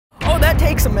that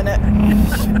takes a minute.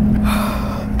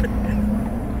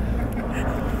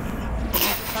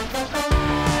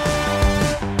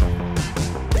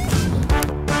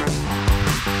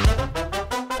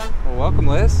 Well, welcome,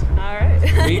 Liz. All right.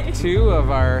 Week 2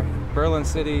 of our Berlin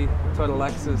City Toyota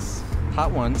Lexus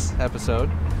Hot Ones episode.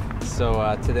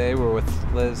 So today we're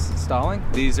with Liz Stalling.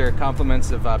 These are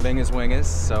compliments of Bingus Wingus.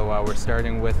 So we're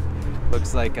starting with,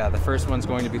 looks like the first one's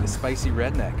going to be the Spicy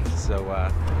Redneck. So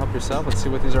help yourself, let's see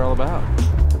what these are all about.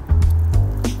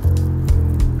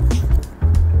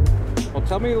 Well,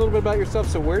 tell me a little bit about yourself.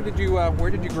 So where did you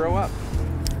grow up?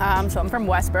 So I'm from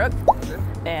Westbrook,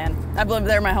 and I've lived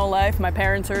there my whole life. My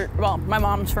parents are, well, my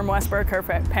mom's from Westbrook, her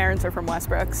parents are from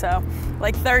Westbrook, so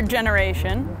like 3rd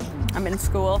generation. I'm in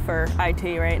school for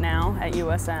IT right now at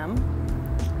USM,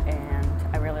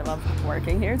 and I really love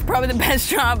working here. It's probably the best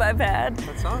job I've had.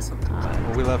 That's awesome.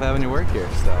 Well, we love having you work here,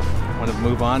 so I want to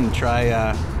move on and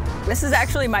try... This is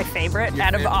actually my favorite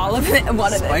out of all of it.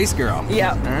 One of them. Spice Girl.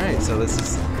 Yeah. All right, so this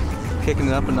is kicking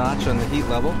it up a notch on the heat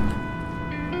level.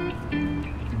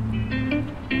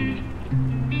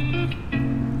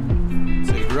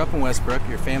 So you grew up in Westbrook,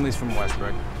 your family's from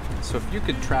Westbrook. So if you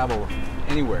could travel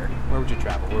anywhere, where would you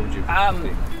travel? Where would you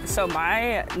be? So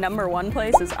my #1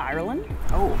 place is Ireland.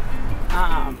 Oh.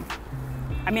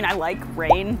 I mean, I like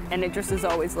rain, and it just has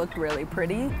always looked really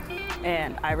pretty,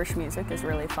 and Irish music is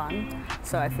really fun,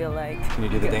 so I feel like... Can you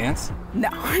do the dance? No.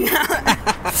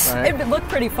 Right. It would look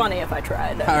pretty funny if I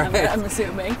tried, I'm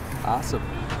assuming. Awesome.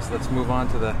 So let's move on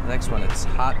to the next one. It's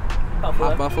Hot Buffalo.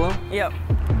 Hot Buffalo? Yep.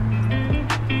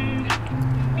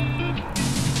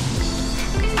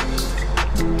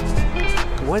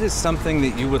 What is something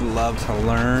that you would love to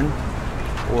learn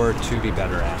or to be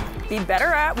better at? Be better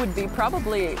at would be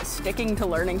probably sticking to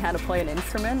learning how to play an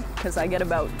instrument, because I get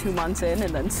about 2 months in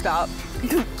and then stop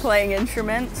playing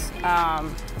instruments. I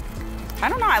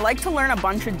don't know, I like to learn a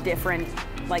bunch of different,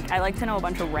 I like to know a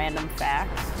bunch of random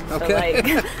facts. Okay.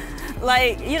 So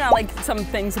you know, like some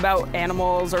things about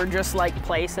animals or just like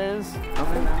places. Okay.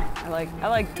 I don't know. I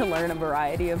like to learn a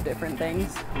variety of different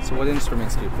things. So what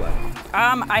instruments do you play?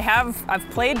 I've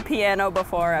played piano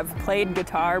before, I've played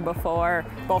guitar before,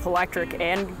 both electric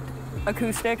and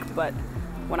acoustic, but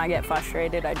when I get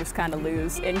frustrated, I just kind of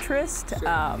lose interest. Sure.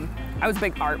 I was a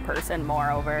big art person,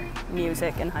 more over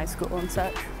music in high school and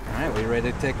such. All right, well, you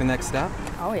ready to take the next step?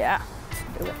 Oh yeah, let's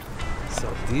do it.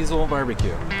 So diesel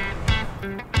barbecue.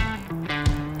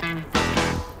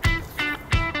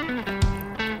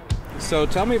 So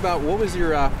tell me about what was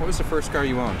the first car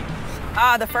you owned?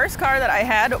 The first car that I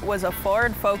had was a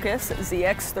Ford Focus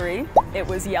ZX3. It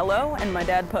was yellow, and my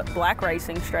dad put black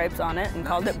racing stripes on it and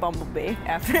called it Bumblebee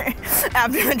after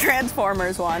the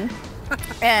Transformers one.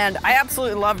 And I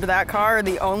absolutely loved that car.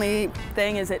 The only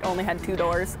thing is it only had 2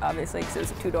 doors, obviously, because it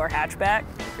was a 2-door hatchback.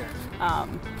 Okay.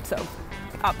 So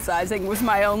upsizing was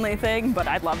my only thing, but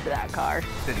I loved that car.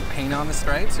 Did he paint on the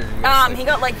stripes? Or He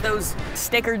got like those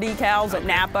sticker decals at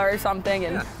Napa or something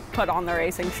and put on the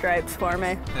racing stripes for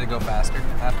me. Did it go faster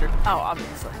after? Oh,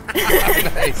 obviously.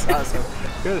 Nice, awesome.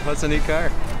 Good, that's a neat car.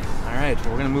 All right,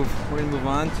 we're gonna move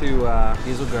on to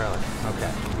diesel garlic.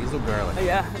 Okay, diesel garlic.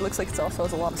 Yeah, it looks like it also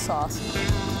has a lot of sauce.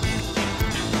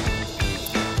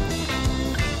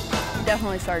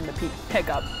 Definitely starting to pick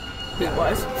up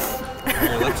heat-wise.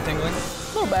 Your lips tingling?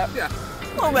 A little bit. Yeah.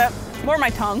 A little bit. More my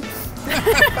tongue.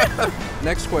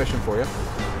 Next question for you.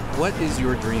 What is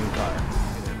your dream car?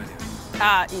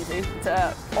 Easy. It's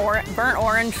a burnt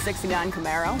orange 69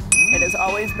 Camaro. It has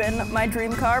always been my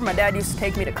dream car. My dad used to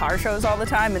take me to car shows all the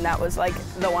time, and that was like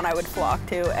the one I would flock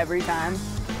to every time.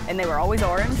 And they were always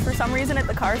orange for some reason at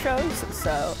the car shows,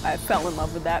 so I fell in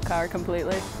love with that car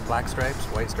completely. Black stripes,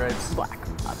 white stripes? Black,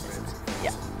 obviously.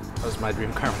 Yeah. That was my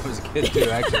dream car when I was a kid too,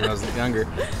 actually, when I was younger.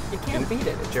 You can't beat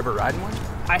it. Did you ever ride in one?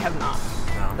 I have not.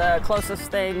 No. The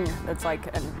closest thing that's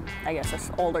like I guess an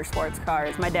older sports car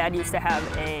is my dad used to have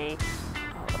a,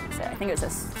 I think it was a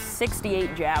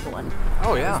 68 Javelin.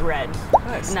 Oh yeah. It was red.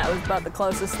 Nice. And that was about the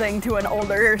closest thing to an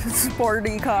older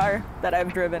sporty car that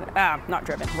I've driven, not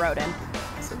driven, rode in.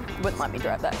 Wouldn't let me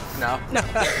drive that. No? No.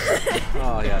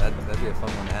 Oh yeah, that'd be a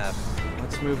fun one to have.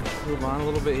 Let's move on a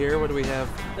little bit here. What do we have?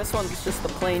 This one's just the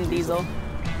plain diesel.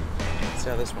 Let's see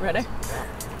how this one Ready? is. Yeah.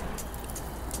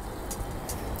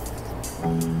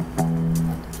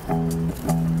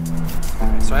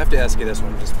 So I have to ask you this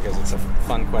one just because it's a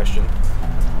fun question.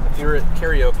 If you were at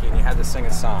karaoke and you had to sing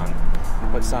a song,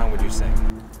 what song would you sing?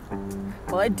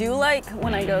 Well, I do like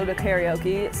when I go to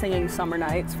karaoke singing Summer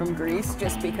Nights from Greece,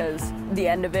 just because the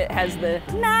end of it has the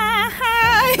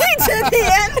night to the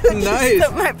end, which Nice.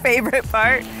 is my favorite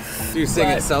part. Do you sing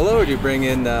it solo or do you bring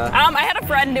in... I had a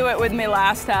friend do it with me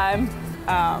last time,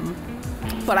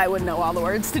 but I would know all the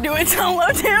words to do it solo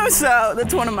too, so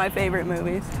that's one of my favorite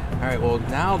movies. All right, well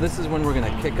now this is when we're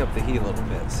gonna kick up the heat a little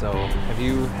bit. So have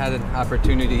you had an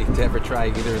opportunity to ever try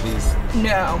either of these?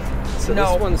 No. So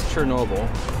no. this one's Chernobyl,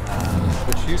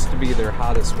 which used to be their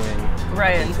hottest wing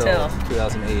until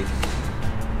 2008.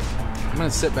 I'm gonna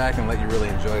sit back and let you really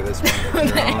enjoy this one.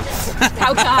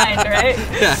 How kind, right?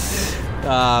 Yeah.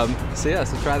 So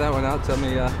try that one out. Tell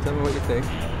me what you think.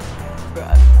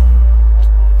 Right.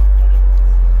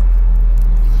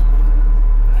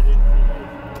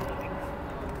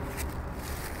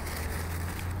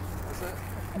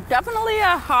 Definitely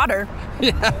hotter.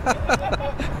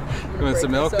 Yeah. You want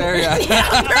some milk there? Yeah.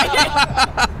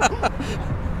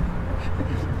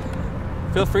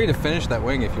 Feel free to finish that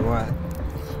wing if you want.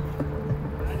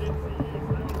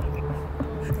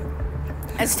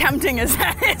 As tempting as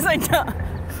that is, I know.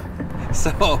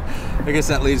 So, I guess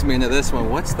that leads me into this one.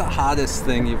 What's the hottest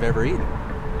thing you've ever eaten?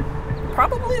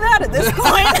 Probably that at this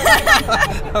point.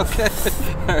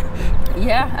 Okay.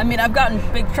 Yeah, I mean, I've gotten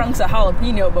big chunks of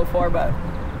jalapeno before, but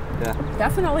yeah,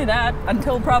 definitely that.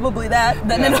 Until probably that,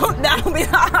 then that'll be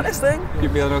the hottest thing. You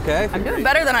feeling okay? I'm doing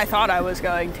better than I thought I was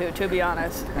going to be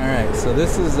honest. All right, so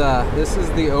this is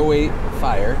the 08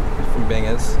 Fire from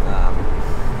Binga's.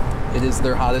 It is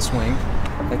their hottest wing.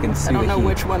 I can see. I don't know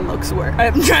which one looks worse.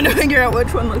 I'm trying to figure out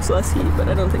which one looks less heat, but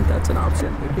I don't think that's an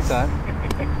option. Take your time.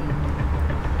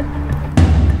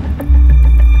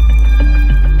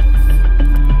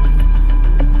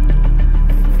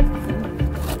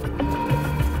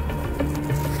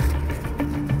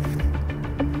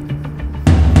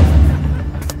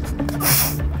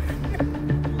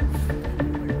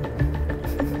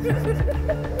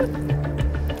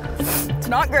 It's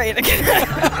not great.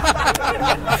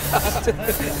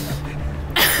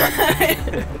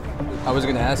 I was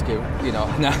going to ask you,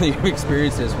 now that you've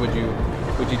experienced this, would you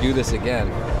do this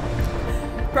again?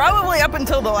 Probably up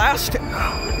until the last,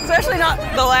 especially not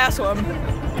the last one.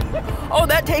 Oh,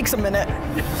 that takes a minute.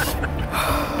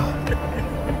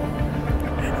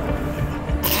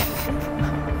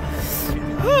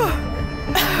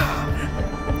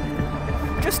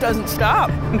 Just doesn't stop.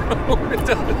 No, it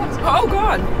doesn't. Oh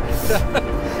God.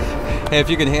 Hey, if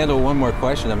you can handle one more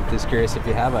question, I'm just curious if do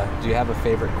you have a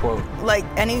favorite quote? Like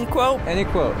any quote? Any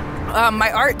quote.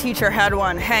 My art teacher had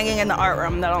one hanging in the art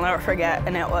room that I'll never forget,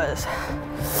 and it was,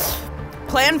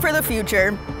 plan for the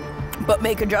future, but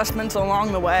make adjustments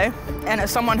along the way. And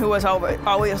as someone who was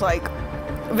always like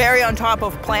very on top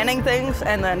of planning things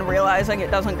and then realizing it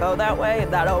doesn't go that way,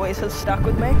 that always has stuck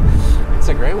with me. It's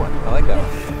a great one. I like that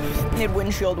one. Need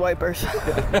windshield wipers.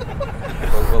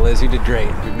 Well, Liz, you did great.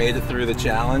 You made it through the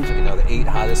challenge. The 8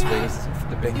 hottest wings,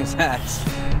 the biggest hats.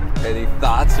 Any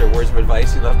thoughts or words of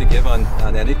advice you'd love to give on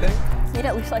anything? Maybe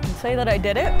at least I can say that I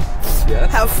did it.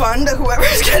 Yes. Have fun to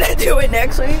whoever's gonna do it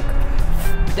next week.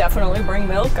 Definitely bring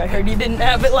milk. I heard you didn't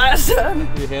have it last time.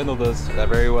 You handled those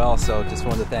very well, so just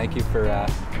wanted to thank you for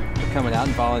coming out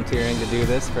and volunteering to do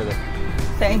this for the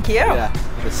Thank you. Yeah,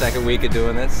 the second week of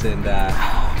doing this and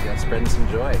spreading some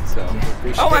joy. So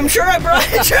appreciate I'm sure I brought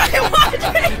a try watching.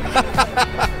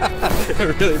 I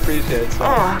really appreciate it. So,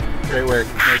 great work.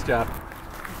 Nice job.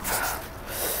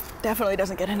 Definitely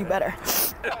doesn't get any better.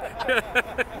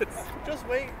 Just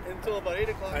wait until about 8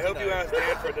 o'clock. I hope you asked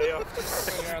Dan for a day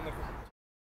off.